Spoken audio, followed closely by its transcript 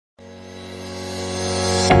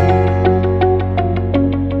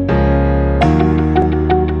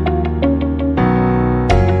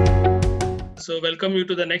So welcome you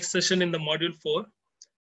to the next session in the module 4,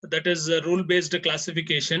 that is rule-based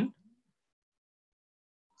classification.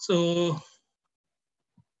 So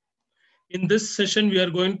in this session, we are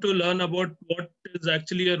going to learn about what is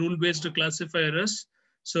actually a rule-based classifier is.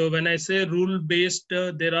 So when I say rule-based,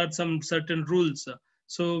 there are some certain rules.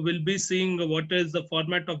 So we'll be seeing what is the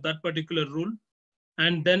format of that particular rule.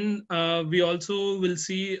 And then we also will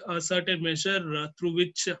see a certain measure through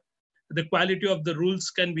which the quality of the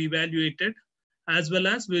rules can be evaluated, as well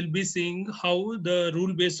as we'll be seeing how the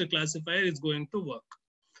rule-based classifier is going to work.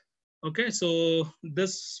 Okay, so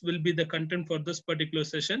this will be the content for this particular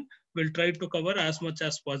session. We'll try to cover as much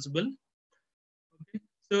as possible. Okay.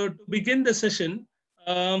 So to begin the session,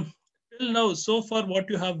 till now, so far what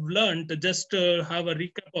you have learned, just have a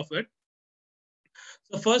recap of it.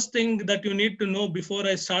 The first thing that you need to know before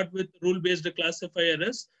I start with rule-based classifier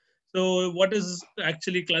is, so what is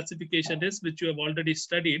actually classification is, which you have already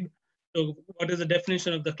studied. So what is the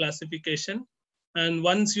definition of the classification? And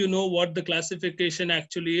once you know what the classification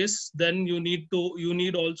actually is, then you need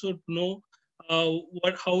also to know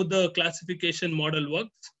how the classification model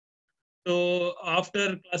works. So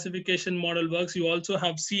after classification model works, you also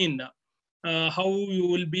have seen how you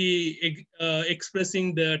will be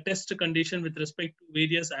expressing the test condition with respect to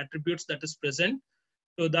various attributes that is present.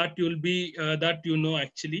 So that you will be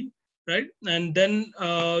actually, right? And then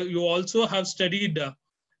you also have studied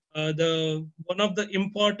one of the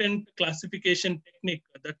important classification technique,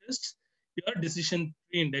 that is your decision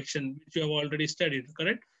tree induction, which you have already studied,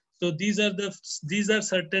 correct? So these are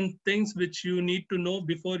certain things which you need to know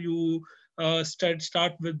before you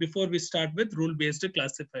before we start with rule-based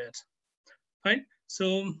classifiers. Fine.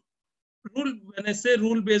 So when I say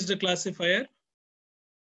rule-based classifier,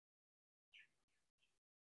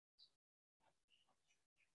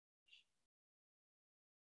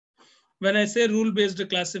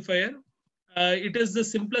 it is the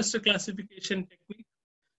simplest classification technique.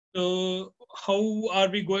 So how are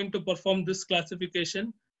we going to perform this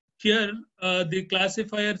classification? Here, the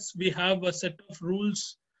classifiers, we have a set of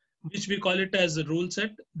rules, which we call it as a rule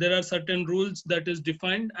set. There are certain rules that is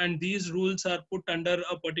defined, and these rules are put under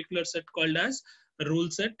a particular set called as a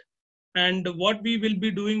rule set. And what we will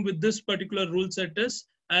be doing with this particular rule set is,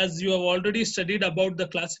 as you have already studied about the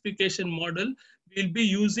classification model, we'll be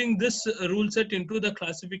using this rule set into the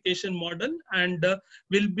classification model, and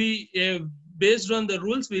will be based on the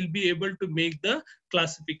rules, we'll be able to make the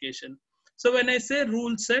classification. So when I say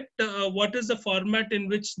rule set, what is the format in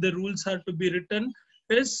which the rules are to be written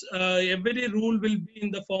is, every rule will be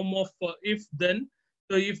in the form of if then.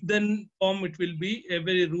 So if then form, it will be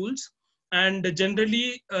every rules. And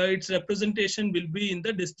generally its representation will be in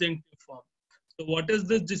the disjunctive form. So what is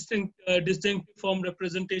the disjunctive form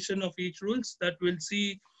representation of each rules, that we'll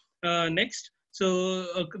see next. So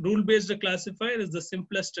a rule-based classifier is the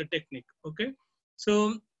simplest technique. Okay,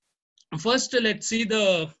 so first let's see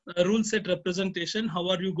the rule set representation. How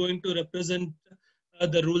are you going to represent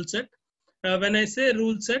the rule set? When I say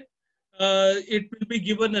rule set, it will be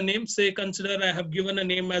given a name. Say, consider I have given a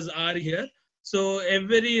name as R here. So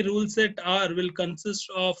every rule set R will consist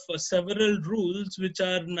of several rules, which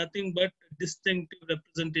are nothing but disjunctive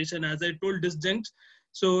representation. As I told, disjunct,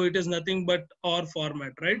 so it is nothing but OR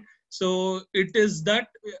format, right? So it is that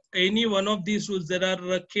any one of these rules, there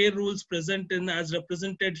are K rules present in, as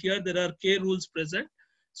represented here, there are K rules present.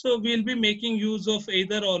 So we'll be making use of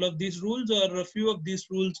either all of these rules or a few of these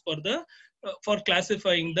rules for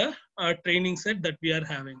classifying the training set that we are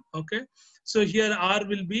having. Okay, so here R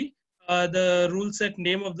will be the rule set,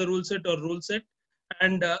 name of the rule set or rule set,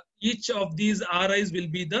 and each of these RIs will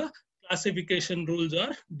be the classification rules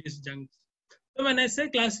or disjuncts. So when I say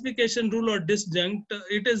classification rule or disjunct,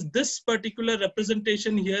 it is this particular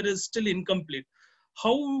representation here is still incomplete.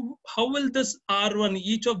 How will this R1,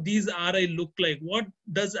 each of these RI look like? What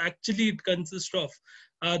does actually it consist of?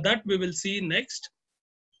 That we will see next.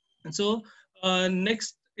 So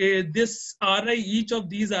next, this RI, each of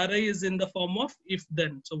these RI is in the form of if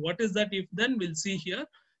then. So what is that if then? We'll see here.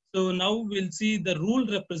 So now we'll see the rule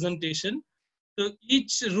representation. So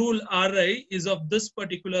each rule Ri is of this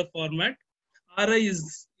particular format. Ri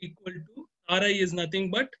is equal to, Ri is nothing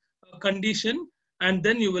but a condition, and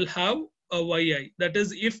then you will have a Yi. That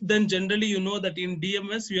is if then. Generally, you know that in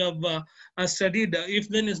DMS you have studied if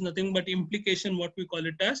then is nothing but implication, what we call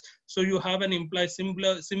it as. So you have an implied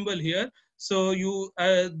symbol here. So you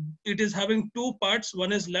it is having two parts.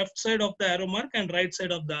 One is left side of the arrow mark and right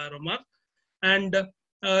side of the arrow mark. And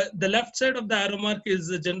the left side of the arrow mark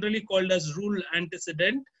is generally called as rule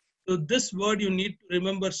antecedent. So this word you need to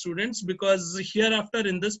remember, students, because hereafter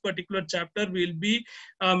in this particular chapter, we'll be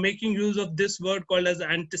making use of this word called as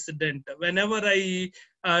antecedent. Whenever I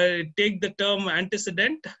take the term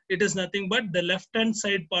antecedent, it is nothing but the left-hand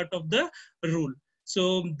side part of the rule.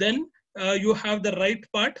 So then you have the right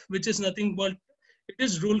part, which is nothing but it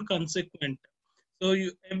is rule consequent. So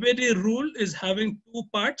every rule is having two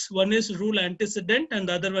parts. One is rule antecedent and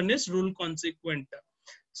the other one is rule consequent.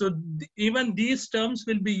 So even these terms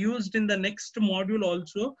will be used in the next module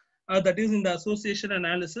also, that is in the association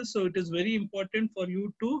analysis. So it is very important for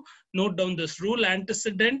you to note down this. Rule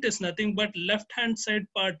antecedent is nothing but left hand side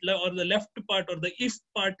part or the left part or the if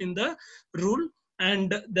part in the rule,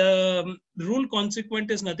 and the rule consequent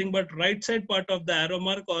is nothing but right side part of the arrow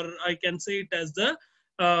mark, or I can say it as the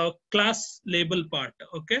class label part.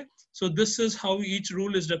 Okay, so this is how each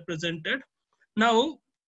rule is represented. Now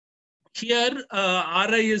here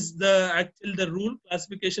RI is the actual the rule,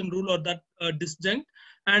 classification rule, or that disjunct,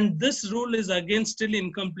 and this rule is again still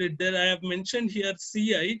incomplete. There I have mentioned here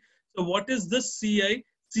CI. So what is this CI?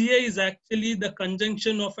 CI is actually the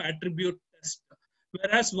conjunction of attribute test,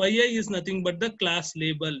 whereas YI is nothing but the class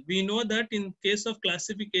label. We know that in case of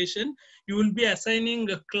classification, you will be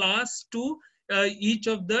assigning a class to each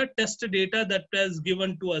of the test data that is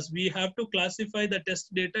given to us. We have to classify the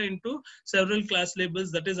test data into several class labels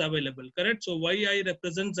that is available, correct? So YI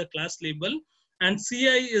represents the class label, and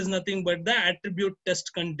CI is nothing but the attribute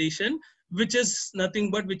test condition, which is nothing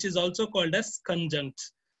but which is also called as conjunct.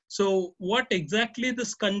 So what exactly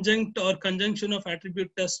this conjunct or conjunction of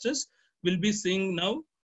attribute test is, we'll be seeing now.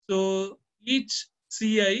 So each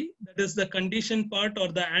CI, that is the condition part or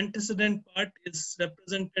the antecedent part, is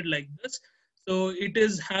represented like this. So it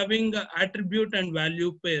is having a attribute and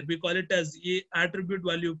value pair. We call it as attribute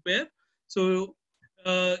value pair. So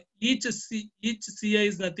each CI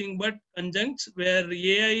is nothing but conjuncts, where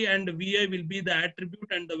AI and VI will be the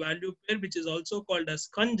attribute and the value pair, which is also called as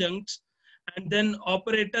conjuncts. And then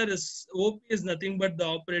operator is OP is nothing but the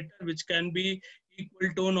operator, which can be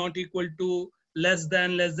equal to, not equal to, less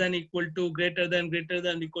than, equal to, greater than,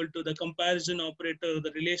 equal to, the comparison operator,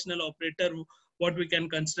 the relational operator, what we can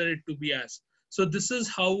consider it to be as. So this is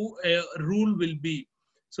how a rule will be.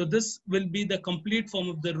 So this will be the complete form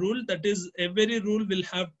of the rule. That is, every rule will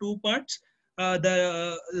have two parts.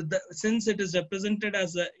 Since it is represented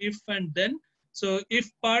as a if and then, so if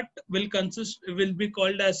part will be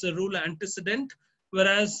called as a rule antecedent,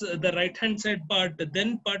 whereas the right hand side part, the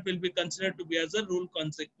then part, will be considered to be as a rule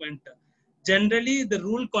consequent. Generally, the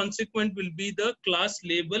rule consequent will be the class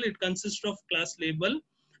label. It consists of class label,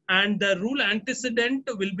 and the rule antecedent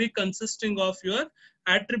will be consisting of your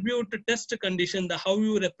attribute test condition, the how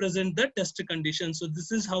you represent the test condition. So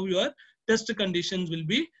this is how your test conditions will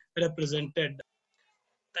be represented.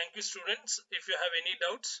 Thank you, students. If you have any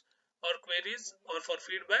doubts or queries or for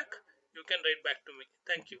feedback, you can write back to me.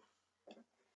 Thank you.